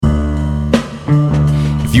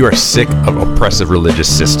you are sick of oppressive religious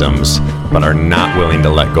systems, but are not willing to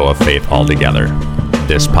let go of faith altogether,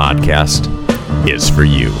 this podcast is for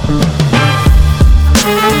you.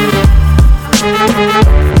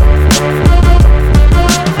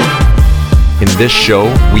 In this show,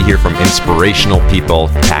 we hear from inspirational people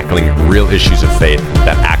tackling real issues of faith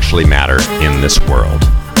that actually matter in this world.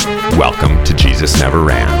 Welcome to Jesus Never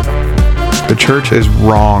Ran. The church is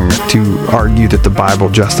wrong to argue that the Bible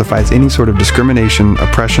justifies any sort of discrimination,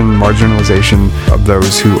 oppression, marginalization of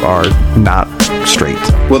those who are not straight.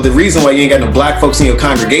 Well, the reason why you ain't got no black folks in your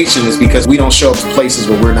congregation is because we don't show up to places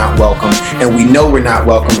where we're not welcome, and we know we're not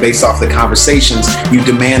welcome based off the conversations you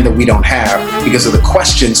demand that we don't have, because of the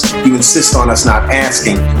questions you insist on us not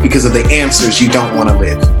asking, because of the answers you don't want to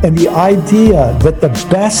live. And the idea that the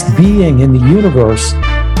best being in the universe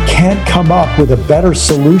can't come up with a better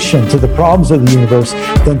solution to the problems of the universe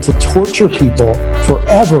than to torture people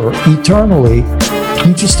forever, eternally.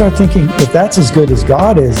 You just start thinking, if that's as good as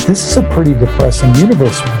God is, this is a pretty depressing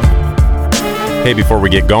universe. Hey, before we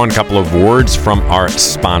get going, a couple of words from our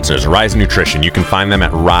sponsors. Rise Nutrition. You can find them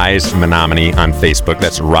at Rise Menominee on Facebook.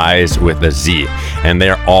 That's Rise with a Z. And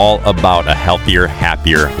they're all about a healthier,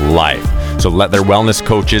 happier life. So let their wellness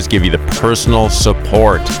coaches give you the personal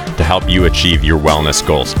support to help you achieve your wellness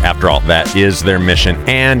goals. After all, that is their mission.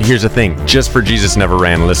 And here's the thing, just for Jesus Never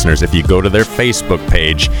Ran listeners, if you go to their Facebook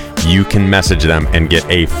page, you can message them and get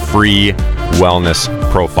a free wellness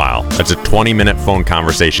profile. That's a 20-minute phone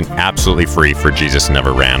conversation, absolutely free for Jesus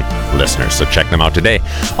Never Ran listeners. So check them out today.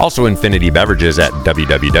 Also, Infinity Beverages at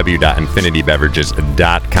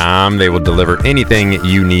www.infinitybeverages.com. They will deliver anything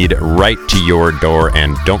you need right to your door.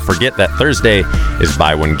 And don't forget that Thursday is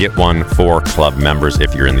buy one, get one for club members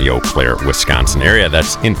if you're in the Eau Claire, Wisconsin area.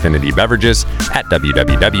 That's Infinity Beverages at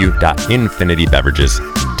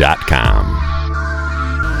www.infinitybeverages.com.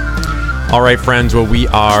 All right, friends. Well, we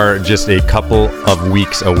are just a couple of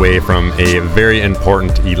weeks away from a very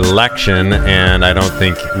important election, and I don't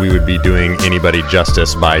think we would be doing anybody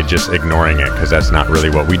justice by just ignoring it, because that's not really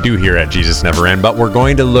what we do here at Jesus Never Ran. But we're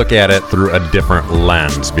going to look at it through a different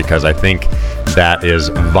lens, because I think that is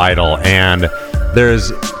vital. And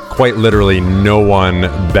there's quite literally no one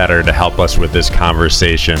better to help us with this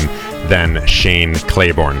conversation than Shane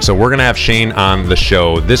Claiborne. So we're going to have Shane on the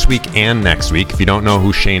show this week and next week. If you don't know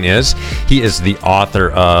who Shane is, he is the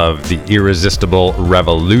author of The Irresistible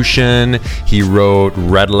Revolution. He wrote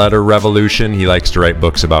Red Letter Revolution. He likes to write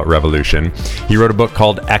books about revolution. He wrote a book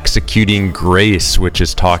called Executing Grace, which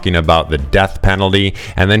is talking about the death penalty.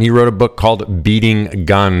 And then he wrote a book called Beating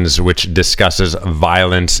Guns, which discusses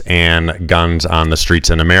violence and guns on the streets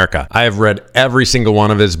in America. I have read every single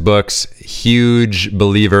one of his books. Huge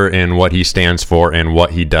believer in what he stands for and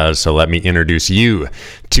what he does. So let me introduce you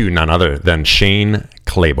to none other than Shane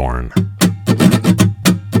Claiborne.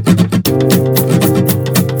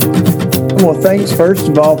 Well, thanks, first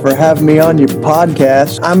of all, for having me on your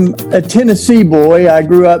podcast. I'm a Tennessee boy. I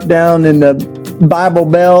grew up down in the Bible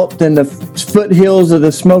Belt and the foothills of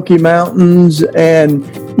the Smoky Mountains, and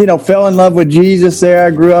fell in love with Jesus there. I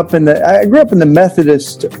grew up in the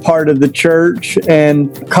Methodist part of the church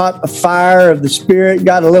and caught the fire of the Spirit,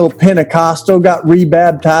 got a little Pentecostal, got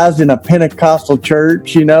rebaptized in a Pentecostal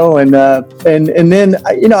church, and then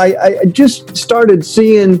I just started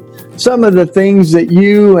seeing some of the things that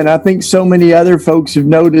you and I think so many other folks have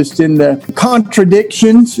noticed in the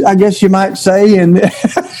contradictions, I guess you might say, in the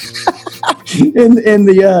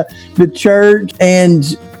church.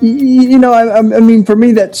 And I mean, for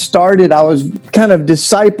me, that started, I was kind of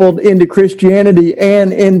discipled into Christianity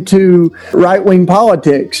and into right-wing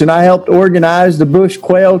politics. And I helped organize the Bush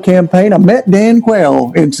Quayle campaign. I met Dan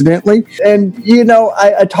Quayle, incidentally. And,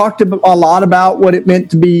 I talked a lot about what it meant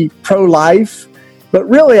to be pro-life. But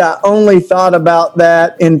really, I only thought about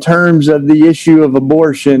that in terms of the issue of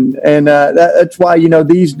abortion. And that's why,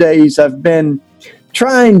 these days I've been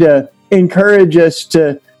trying to encourage us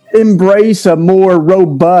to embrace a more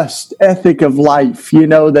robust ethic of life,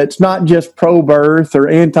 that's not just pro-birth or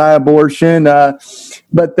anti-abortion,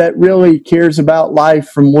 but that really cares about life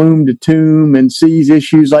from womb to tomb and sees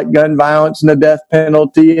issues like gun violence and the death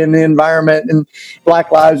penalty and the environment and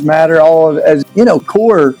Black Lives Matter, all as,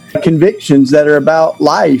 core convictions that are about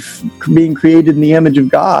life being created in the image of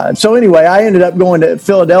God. So anyway, I ended up going to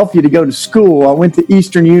Philadelphia to go to school. I went to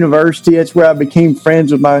Eastern University. That's where I became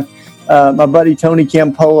friends with my buddy Tony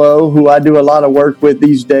Campolo, who I do a lot of work with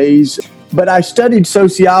these days. But I studied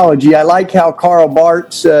sociology. I like how Karl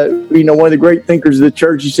Barth's, one of the great thinkers of the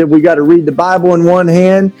church, he said, we got to read the Bible in one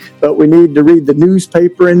hand, but we need to read the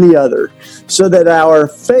newspaper in the other, so that our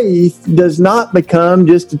faith does not become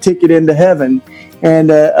just a ticket into heaven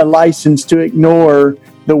and a license to ignore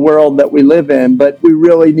the world that we live in. But we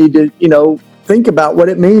really need to, think about what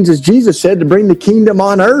it means, as Jesus said, to bring the kingdom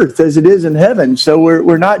on earth as it is in heaven. So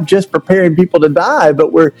we're not just preparing people to die,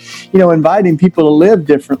 but we're, inviting people to live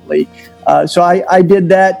differently. So I did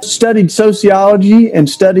that, studied sociology and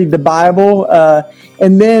studied the Bible.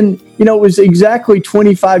 And then, it was exactly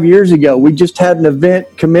 25 years ago. We just had an event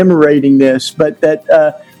commemorating this, but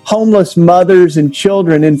that homeless mothers and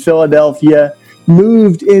children in Philadelphia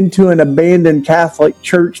moved into an abandoned Catholic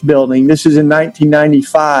church building. This is in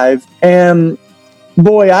 1995. And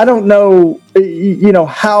boy, I don't know,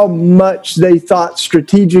 how much they thought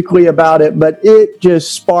strategically about it, but it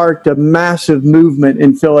just sparked a massive movement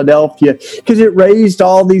in Philadelphia because it raised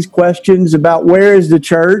all these questions about where is the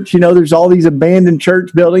church? There's all these abandoned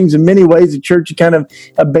church buildings. In many ways, the church kind of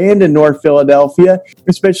abandoned North Philadelphia,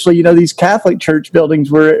 especially, these Catholic church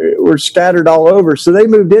buildings were scattered all over. So they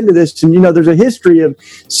moved into this, and, there's a history of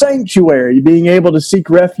sanctuary, being able to seek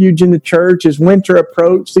refuge in the church. As winter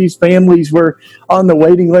approached, these families were on the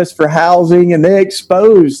waiting list for housing, and they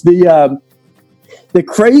exposed the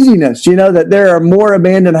craziness, that there are more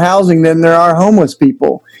abandoned housing than there are homeless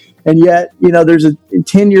people. And yet, there's a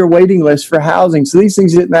 10-year waiting list for housing. So these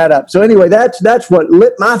things didn't add up. So anyway, that's what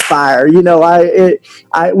lit my fire.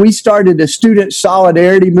 We started a student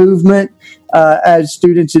solidarity movement as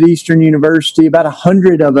students at Eastern University. About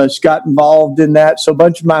 100 of us got involved in that. So a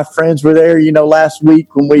bunch of my friends were there, last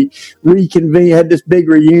week when we reconvened, had this big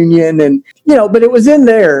reunion. And, but it was in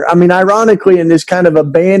there. I mean, ironically, in this kind of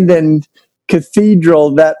abandoned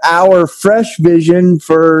cathedral, that our fresh vision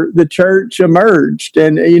for the church emerged.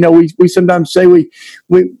 And, we sometimes say we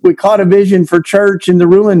caught a vision for church in the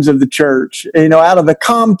ruins of the church. Out of the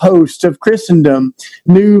compost of Christendom,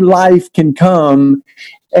 new life can come.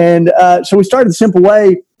 And so we started the simple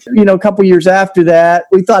way. A couple years after that,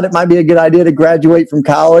 we thought it might be a good idea to graduate from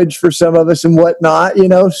college for some of us and whatnot,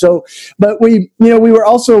 So, but we were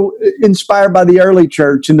also inspired by the early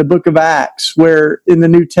church in the book of Acts, where in the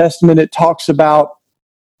New Testament, it talks about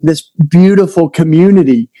this beautiful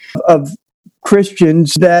community of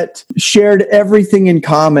Christians that shared everything in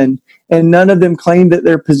common. And none of them claimed that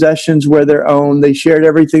their possessions were their own. They shared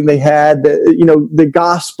everything they had. The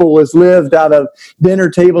gospel is lived out of dinner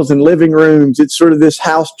tables and living rooms. It's sort of this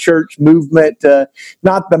house church movement,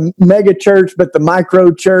 not the mega church, but the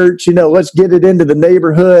micro church. Let's get it into the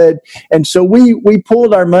neighborhood. And so we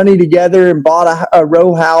pulled our money together and bought a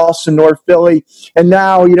row house in North Philly. And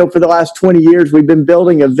now, for the last 20 years, we've been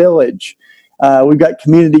building a village. We've got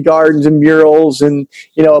community gardens and murals and,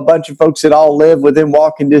 a bunch of folks that all live within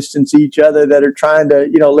walking distance of each other that are trying to,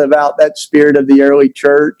 live out that spirit of the early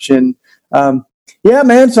church. And, yeah,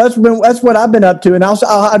 man, so that's what I've been up to. And also,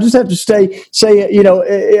 I just have to say,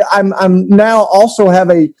 I'm now also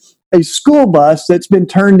have a school bus that's been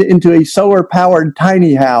turned into a solar-powered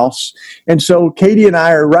tiny house. And so Katie and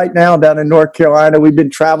I are right now down in North Carolina. We've been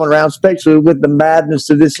traveling around, especially with the madness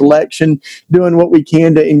of this election, doing what we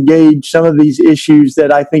can to engage some of these issues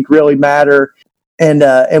that I think really matter.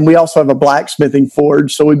 And we also have a blacksmithing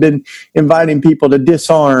forge. So we've been inviting people to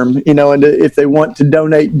disarm, and if they want to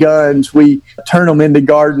donate guns, we turn them into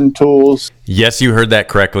garden tools. Yes, you heard that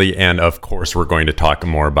correctly. And of course, we're going to talk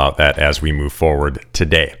more about that as we move forward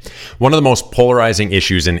today. One of the most polarizing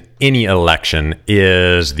issues in any election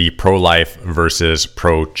is the pro-life versus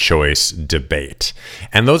pro-choice debate.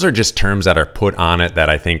 And those are just terms that are put on it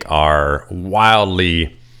that I think are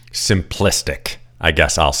wildly simplistic, I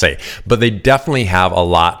guess I'll say. But they definitely have a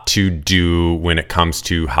lot to do when it comes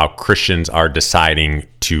to how Christians are deciding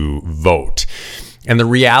to vote. And the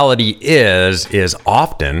reality is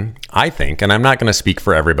often, I think, and I'm not going to speak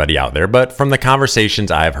for everybody out there, but from the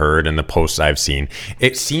conversations I've heard and the posts I've seen,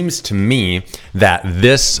 it seems to me that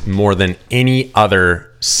this, more than any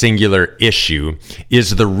other singular issue,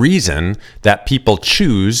 is the reason that people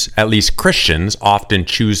choose, at least Christians, often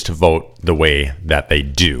choose to vote the way that they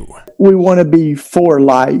do. We want to be for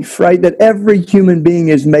life, right? That every human being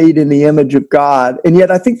is made in the image of God. And yet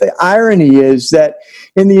I think the irony is that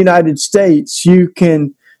in the United States, you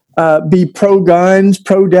can be pro-guns,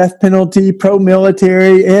 pro-death penalty,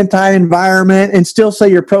 pro-military, anti-environment, and still say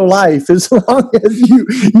you're pro-life as long as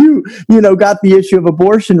you got the issue of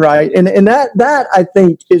abortion right. And that I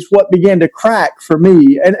think is what began to crack for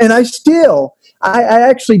me. And I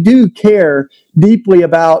actually do care deeply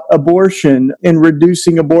about abortion and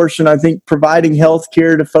reducing abortion. I think providing health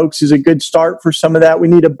care to folks is a good start for some of that. We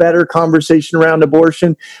need a better conversation around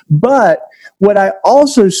abortion. But what I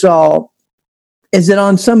also saw is that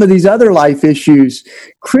on some of these other life issues,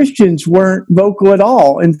 Christians weren't vocal at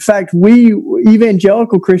all. In fact, we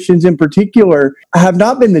evangelical Christians in particular have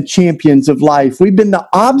not been the champions of life. We've been the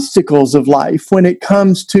obstacles of life when it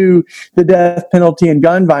comes to the death penalty and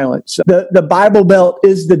gun violence. The Bible Belt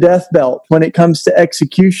is the death belt when it comes to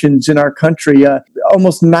executions in our country.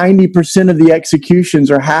 Almost 90% of the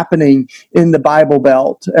executions are happening in the Bible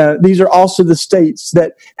Belt. These are also the states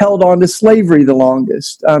that held on to slavery the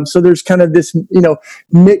longest. So there's kind of this,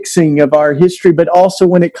 mixing of our history, but also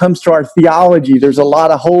when it comes to our theology, there's a lot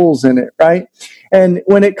of holes in it, right? And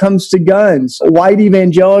when it comes to guns, white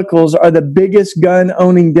evangelicals are the biggest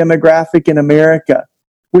gun-owning demographic in America.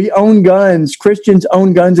 We own guns. Christians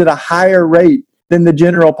own guns at a higher rate than the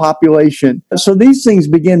general population. So these things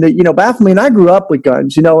begin to, baffle me. And I grew up with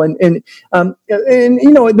guns, and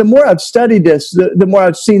the more I've studied this, the more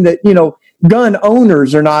I've seen that, gun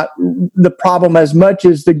owners are not the problem as much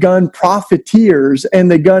as the gun profiteers and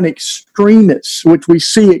the gun extremists, which we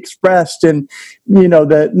see expressed in,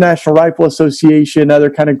 the National Rifle Association, other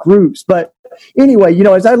kind of groups. But anyway,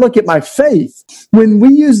 as I look at my faith, when we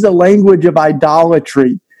use the language of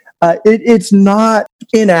idolatry, it's not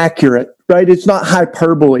inaccurate, right? It's not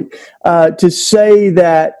hyperbole to say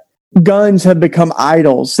that guns have become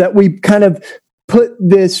idols, that we kind of put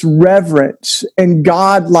this reverence and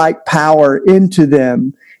God-like power into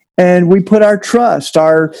them. And we put our trust,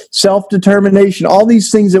 our self-determination, all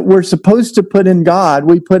these things that we're supposed to put in God,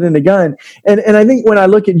 we put in a gun. And I think when I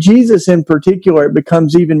look at Jesus in particular, it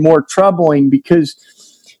becomes even more troubling because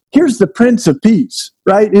here's the Prince of Peace,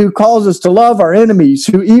 right? Who calls us to love our enemies,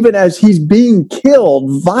 who even as he's being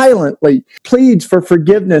killed violently, pleads for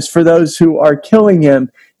forgiveness for those who are killing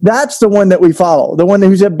him. That's the one that we follow, the one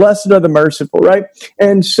who said, blessed are the merciful, right?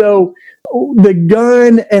 And so the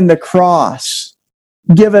gun and the cross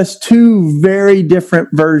give us two very different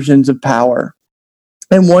versions of power.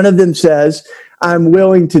 And one of them says, I'm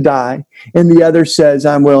willing to die. And the other says,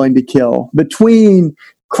 I'm willing to kill. Between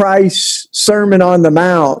Christ's Sermon on the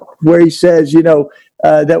Mount, where he says,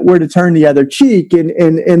 that we're to turn the other cheek, and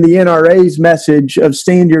the NRA's message of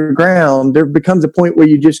stand your ground, there becomes a point where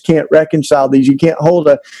you just can't reconcile these. You can't hold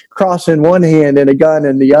a cross in one hand and a gun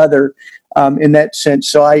in the other, in that sense.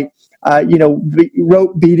 So I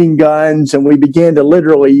wrote Beating Guns, and we began to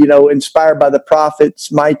literally, inspired by the prophets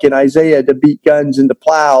Mike and Isaiah, to beat guns into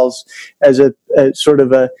plows as a sort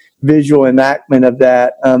of a visual enactment of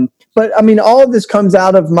that. But I mean, all of this comes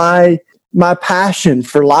out of my passion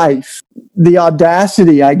for life, the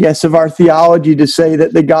audacity, I guess, of our theology to say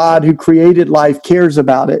that the God who created life cares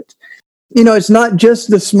about it. It's not just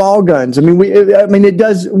the small guns. I mean, it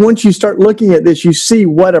does. Once you start looking at this, you see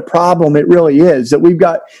what a problem it really is, that we've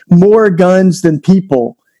got more guns than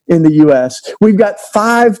people in the U.S. We've got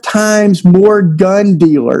 5 times more gun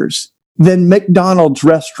dealers than McDonald's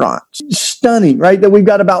restaurants. Stunning, right? That we've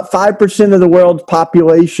got about 5% of the world's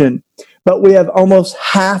population, but we have almost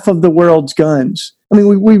half of the world's guns. I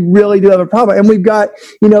mean, we really do have a problem. And we've got,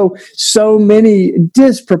 so many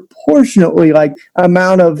disproportionately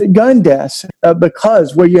amount of gun deaths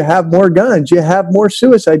because where you have more guns, you have more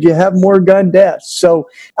suicide, you have more gun deaths. So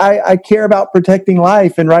I care about protecting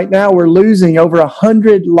life. And right now we're losing over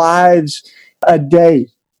 100 lives a day.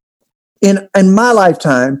 In my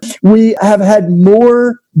lifetime, we have had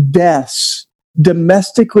more deaths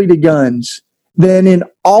domestically to guns than in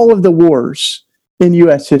all of the wars in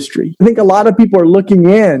U.S. history. I think a lot of people are looking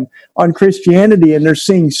in on Christianity and they're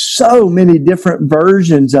seeing so many different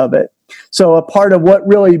versions of it. So a part of what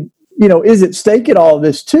really, is at stake in all of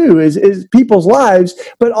this too is people's lives,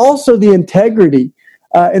 but also the integrity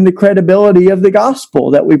and the credibility of the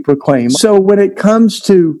gospel that we proclaim. So when it comes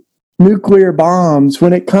to nuclear bombs,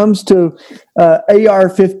 when it comes to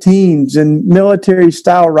AR-15s and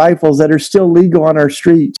military-style rifles that are still legal on our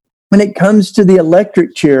streets, when it comes to the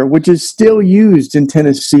electric chair, which is still used in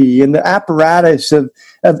Tennessee, and the apparatus of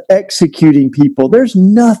executing people, there's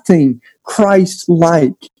nothing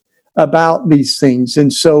Christ-like about these things.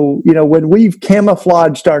 And so, when we've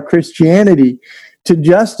camouflaged our Christianity to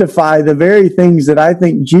justify the very things that I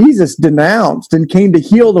think Jesus denounced and came to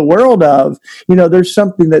heal the world of, there's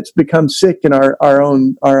something that's become sick in our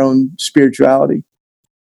own spirituality.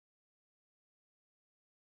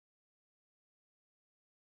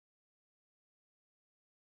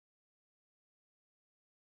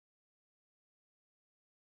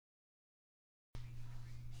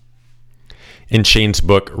 In Shane's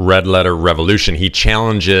book, Red Letter Revolution, he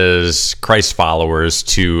challenges Christ followers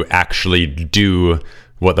to actually do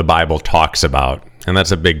what the Bible talks about. And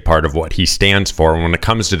that's a big part of what he stands for. When it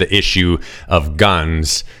comes to the issue of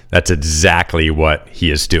guns, that's exactly what he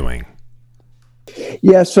is doing.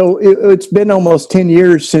 Yeah, so it's been almost 10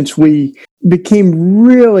 years since we became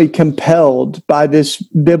really compelled by this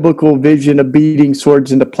biblical vision of beating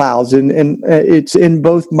swords into plows. And it's in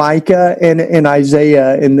both Micah and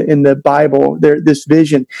Isaiah in the Bible, this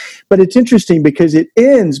vision. But it's interesting because it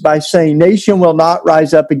ends by saying, nation will not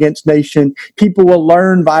rise up against nation. People will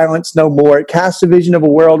learn violence no more. It casts a vision of a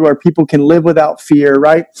world where people can live without fear,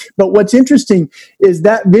 right? But what's interesting is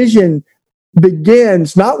that vision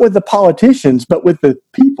begins not with the politicians, but with the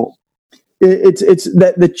people. It's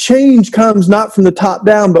that the change comes not from the top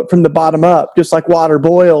down, but from the bottom up, just like water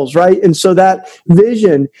boils, right? And so that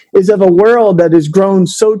vision is of a world that has grown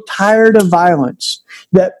so tired of violence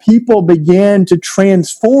that people began to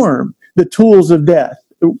transform the tools of death,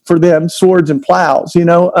 for them, swords and plows,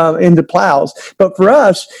 into plows. But for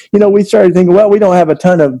us, we started thinking, well, we don't have a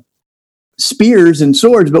ton of spears and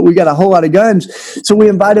swords, but we got a whole lot of guns. So we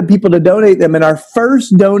invited people to donate them. And our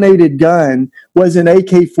first donated gun was an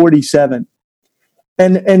AK-47.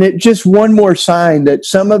 And it's just one more sign that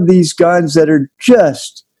some of these guns that are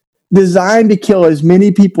just designed to kill as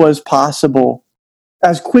many people as possible,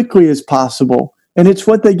 as quickly as possible, and it's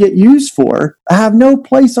what they get used for, have no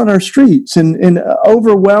place on our streets. And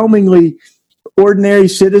overwhelmingly, ordinary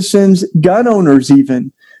citizens, gun owners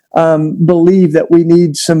even, believe that we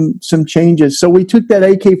need some changes. So we took that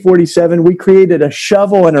AK-47, we created a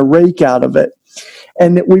shovel and a rake out of it,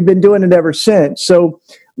 and we've been doing it ever since. So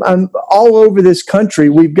all over this country,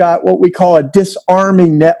 we've got what we call a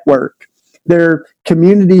disarming network. There are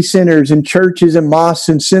community centers and churches and mosques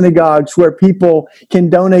and synagogues where people can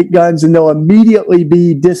donate guns and they'll immediately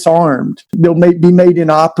be disarmed. They'll be made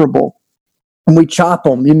inoperable. And we chop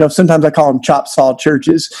them. Sometimes I call them chop saw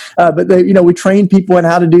churches. But we train people in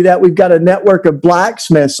how to do that. We've got a network of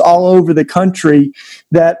blacksmiths all over the country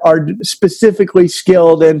that are specifically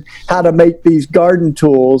skilled in how to make these garden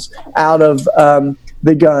tools out of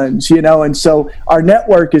the guns, and so our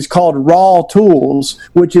network is called Raw Tools,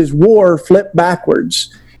 which is war flipped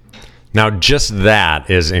backwards. Now, just that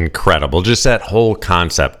is incredible. Just that whole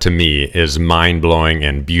concept to me is mind-blowing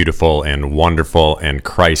and beautiful and wonderful and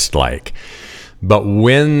Christ-like. But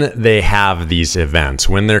when they have these events,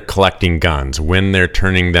 when they're collecting guns, when they're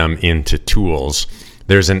turning them into tools,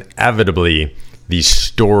 there's inevitably these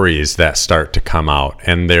stories that start to come out,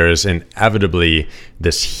 and there's inevitably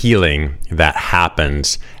this healing that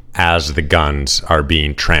happens as the guns are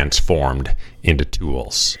being transformed into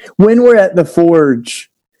tools. When we're at the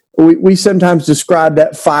forge, we sometimes describe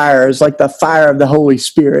that fire as like the fire of the Holy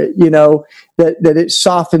Spirit, that it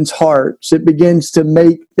softens hearts. It begins to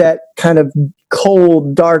make that kind of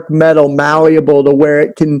cold, dark metal malleable to where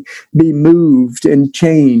it can be moved and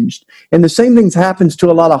changed. And the same thing happens to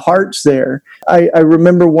a lot of hearts there. I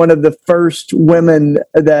remember one of the first women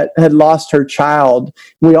that had lost her child.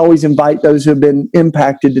 We always invite those who have been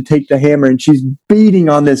impacted to take the hammer, and she's beating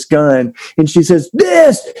on this gun. And she says,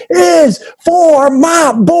 "This is for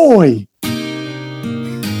my boy."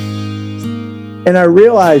 And I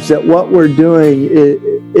realized that what we're doing,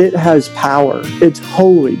 it has power. It's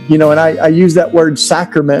holy, and I use that word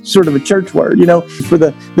sacrament, sort of a church word, for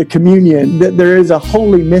the communion. That there is a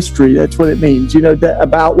holy mystery. That's what it means,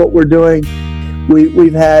 about what we're doing.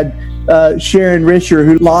 We've had Sharon Risher,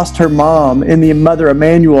 who lost her mom in the Mother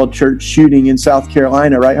Emanuel Church shooting in South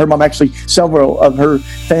Carolina, right? Her mom, actually, several of her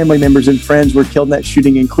family members and friends were killed in that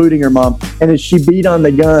shooting, including her mom. And as she beat on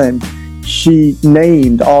the gun, she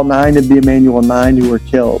named all 9 of the Emanuel 9 who were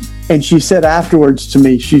killed. And she said afterwards to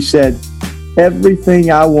me, she said,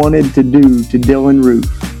 "Everything I wanted to do to Dylan Roof,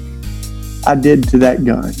 I did to that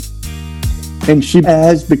gun." And she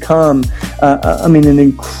has become, an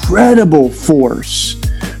incredible force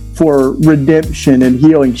for redemption and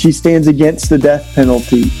healing. She stands against the death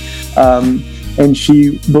penalty. And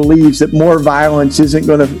she believes that more violence isn't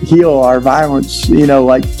going to heal our violence.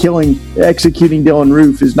 Like executing Dylan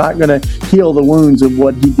Roof is not going to heal the wounds of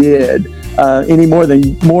what he did any more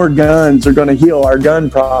than more guns are going to heal our gun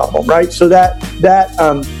problem, right? So that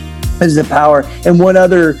is the power. And one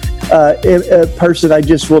other person I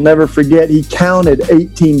just will never forget, he counted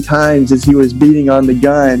 18 times as he was beating on the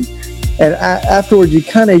gun. And afterwards, he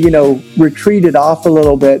kind of, retreated off a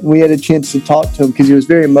little bit. We had a chance to talk to him because he was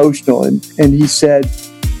very emotional. And he said,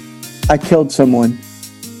 "I killed someone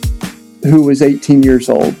who was 18 years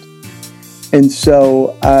old. And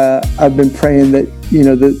so I've been praying that,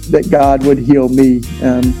 that God would heal me.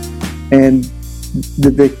 And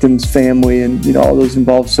the victim's family and, all those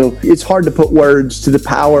involved. So it's hard to put words to the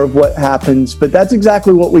power of what happens, but that's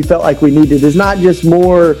exactly what we felt like we needed. It's not just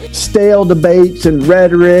more stale debates and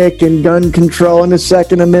rhetoric and gun control and the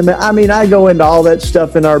Second Amendment. I mean, I go into all that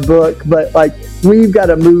stuff in our book, but we've got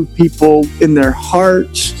to move people in their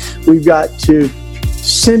hearts. We've got to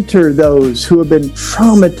center those who have been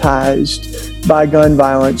traumatized by gun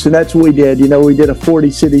violence. And that's what we did. We did a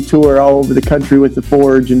 40-city tour all over the country with the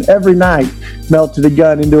Forge, and every night melted a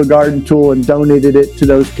gun into a garden tool and donated it to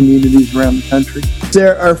those communities around the country.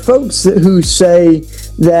 There are folks who say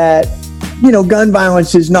that, gun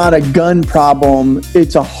violence is not a gun problem,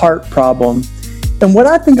 it's a heart problem. And what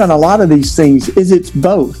I think on a lot of these things is it's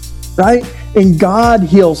both, right? And God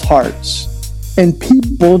heals hearts, and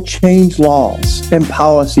people change laws and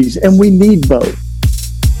policies, and we need both.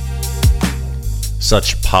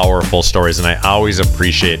 Such powerful stories, and I always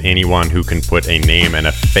appreciate anyone who can put a name and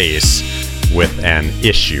a face with an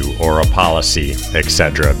issue or a policy,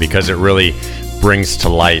 etc., because it really brings to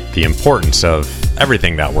light the importance of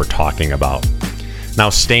everything that we're talking about. Now,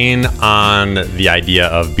 staying on the idea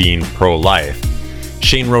of being pro-life,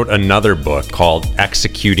 Shane wrote another book called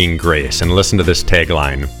Executing Grace, and listen to this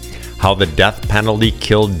tagline: How the Death Penalty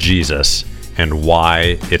Killed Jesus and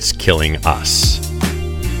Why It's Killing Us.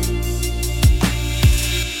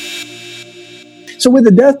 So with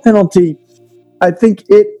the death penalty, I think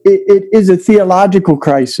it is a theological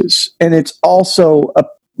crisis, and it's also a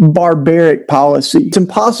barbaric policy. It's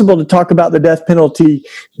impossible to talk about the death penalty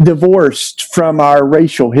divorced from our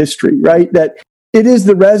racial history, right? That it is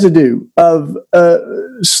the residue of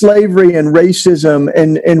slavery and racism,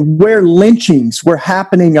 and where lynchings were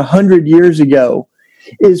happening 100 years ago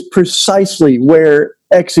is precisely where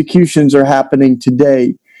executions are happening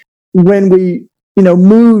today. When we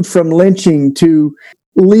moved from lynching to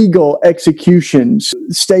legal executions,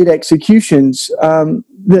 state executions,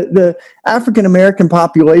 the African American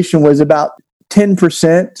population was about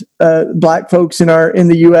 10% black folks in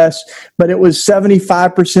the U.S., but it was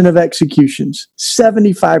 75% of executions,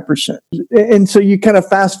 75%. And so you kind of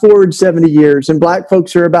fast forward 70 years, and black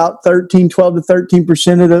folks are about 12 to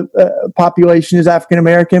 13% of the population is African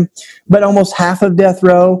American, but almost half of death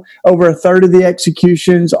row, over a third of the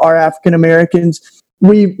executions are African Americans.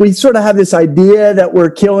 We sort of have this idea that we're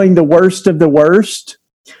killing the worst of the worst,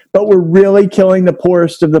 but we're really killing the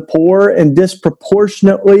poorest of the poor, and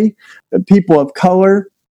disproportionately people of color.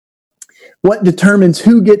 What determines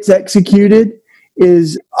who gets executed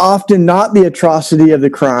is often not the atrocity of the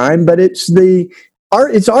crime, but it's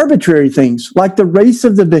arbitrary things like the race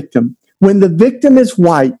of the victim. When the victim is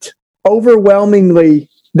white, overwhelmingly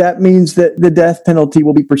that means that the death penalty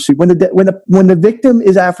will be pursued. When the victim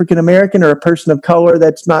is African American or a person of color,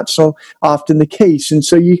 that's not so often the case. And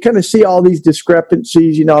so you kind of see all these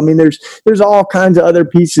discrepancies. There's all kinds of other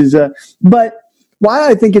pieces. But why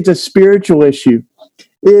I think it's a spiritual issue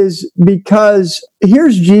is because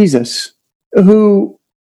here's Jesus, who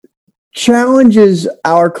challenges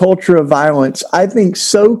our culture of violence, I think,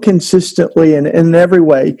 so consistently in every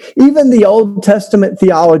way. Even the Old Testament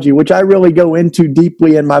theology, which I really go into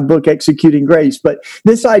deeply in my book, Executing Grace, but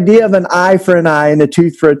this idea of an eye for an eye and a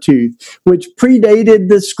tooth for a tooth, which predated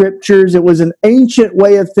the scriptures. It was an ancient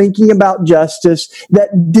way of thinking about justice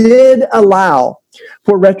that did allow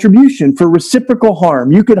for retribution, for reciprocal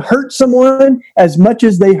harm. You could hurt someone as much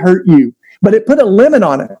as they hurt you, but it put a limit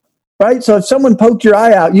on it. Right? So if someone poked your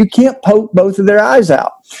eye out, you can't poke both of their eyes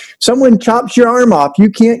out. Someone chops your arm off, you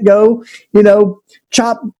can't go,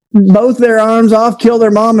 chop both their arms off, kill their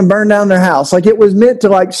mom, and burn down their house. It was meant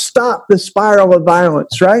to stop the spiral of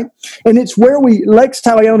violence, right? And it's where lex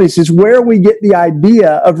talionis is where we get the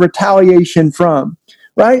idea of retaliation from,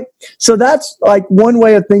 right? So that's one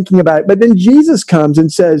way of thinking about it. But then Jesus comes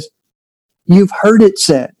and says, you've heard it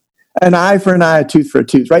said, an eye for an eye, a tooth for a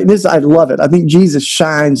tooth, right? And this, I love it. I think Jesus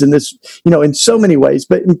shines in this, in so many ways,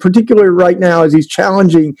 but in particular right now as he's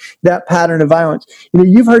challenging that pattern of violence.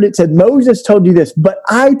 You've heard it said, Moses told you this, but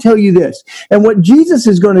I tell you this. And what Jesus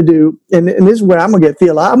is going to do, and this is where I'm going to get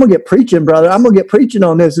theological, I'm going to get preaching, brother. I'm going to get preaching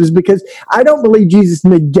on this, is because I don't believe Jesus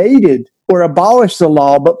negated or abolished the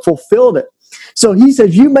law, but fulfilled it. So he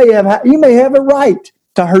says, you may have a right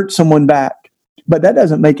to hurt someone back, but that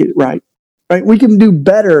doesn't make it right. Right? We can do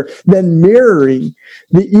better than mirroring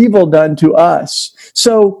the evil done to us.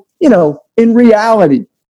 So, in reality,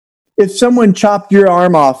 if someone chopped your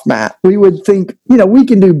arm off, Matt, we would think, we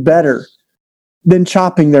can do better than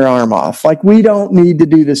chopping their arm off. We don't need to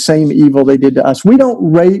do the same evil they did to us. We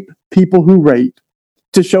don't rape people who rape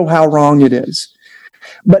to show how wrong it is.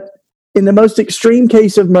 But in the most extreme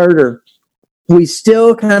case of murder, we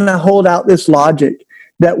still kind of hold out this logic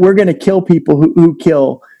that we're going to kill people who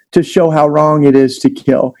kill to show how wrong it is to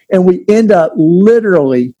kill. And we end up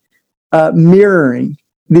literally mirroring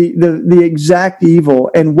the exact evil.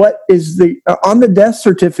 And what is on the death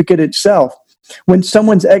certificate itself, when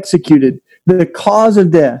someone's executed, the cause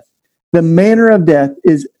of death, the manner of death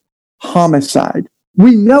is homicide.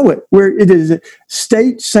 We know it, where it is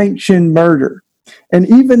state-sanctioned murder. And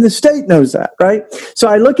even the state knows that, right? So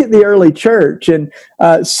I look at the early church, and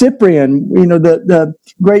Cyprian, the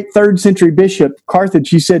great 3rd century bishop, Carthage,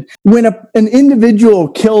 he said, when an individual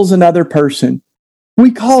kills another person,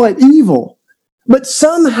 we call it evil, but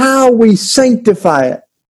somehow we sanctify it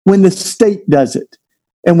when the state does it,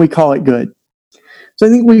 and we call it good. So I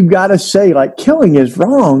think we've got to say, like, killing is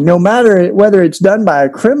wrong, no matter whether it's done by a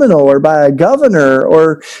criminal or by a governor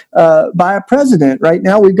or by a president. Right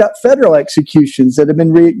now, we've got federal executions that have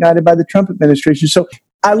been reignited by the Trump administration. So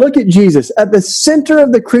I look at Jesus. At the center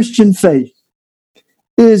of the Christian faith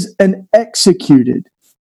is an executed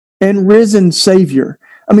and risen Savior.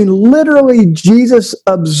 I mean, literally, Jesus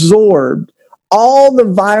absorbed all the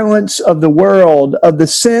violence of the world, of the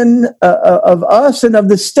sin of us and of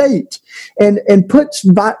the state, and puts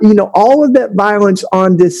all of that violence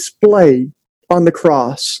on display on the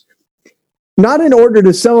cross, not in order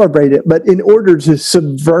to celebrate it, but in order to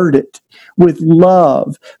subvert it with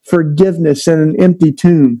love, forgiveness, and an empty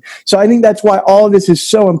tomb. So I think that's why all of this is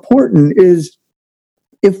so important, is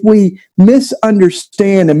if we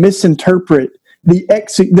misunderstand and misinterpret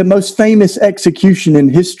the most famous execution in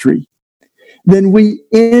history, then we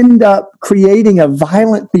end up creating a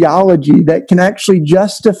violent theology that can actually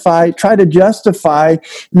try to justify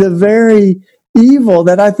the very evil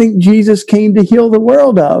that I think Jesus came to heal the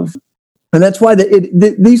world of. And that's why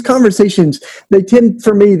these conversations, they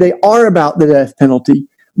are about the death penalty,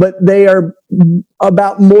 but they are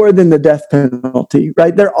about more than the death penalty,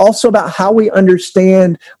 right? They're also about how we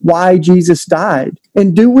understand why Jesus died.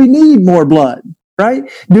 And do we need more blood,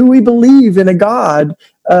 right? Do we believe in a God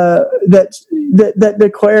that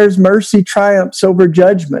declares mercy triumphs over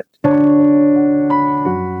judgment?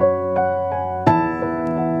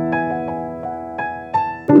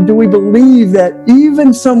 Do we believe that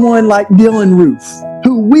even someone like Dylan Roof,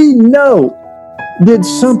 who we know did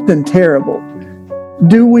something terrible,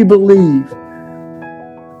 do we believe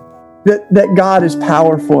that God is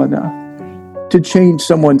powerful enough to change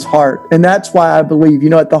someone's heart? And that's why I believe,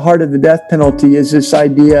 at the heart of the death penalty is this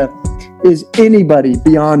idea, is anybody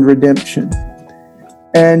beyond redemption?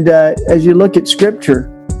 And as you look at Scripture,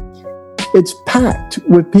 it's packed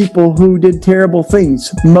with people who did terrible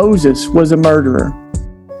things. Moses was a murderer.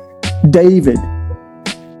 David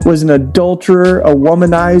was an adulterer, a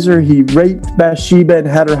womanizer. He raped Bathsheba and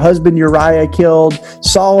had her husband Uriah killed.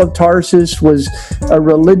 Saul of Tarsus was a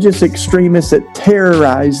religious extremist that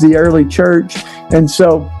terrorized the early church. And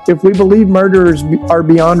so if we believe murderers are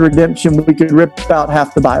beyond redemption, we could rip out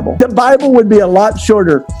half the Bible. The Bible would be a lot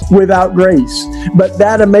shorter without grace. But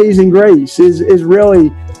that amazing grace is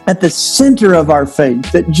really at the center of our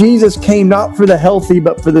faith, that Jesus came not for the healthy,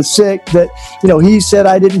 but for the sick, that, he said,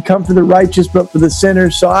 I didn't come for the righteous, but for the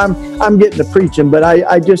sinners. So I'm getting to preaching, but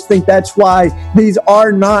I just think that's why these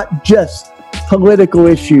are not just political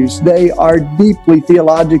issues. They are deeply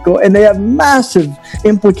theological, and they have massive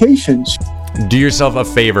implications. Do yourself a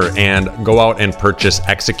favor and go out and purchase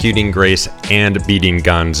Executing Grace and Beating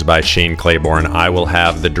Guns by Shane Claiborne. I will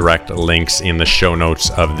have the direct links in the show notes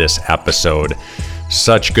of this episode.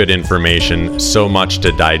 Such good information, so much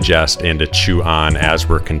to digest and to chew on as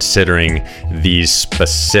we're considering these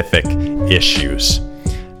specific issues.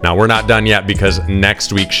 Now, we're not done yet, because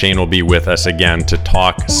next week Shane will be with us again to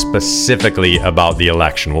talk specifically about the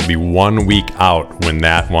election. We'll be 1 week out when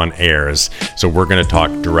that one airs, so we're going to talk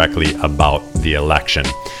directly about the election.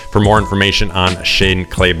 For more information on Shane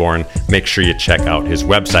Claiborne, make sure you check out his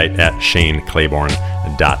website at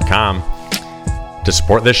shaneclaiborne.com. To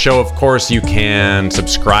support this show, of course, you can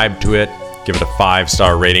subscribe to it, give it a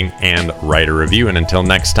 5-star rating, and write a review. And until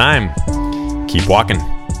next time, keep walking.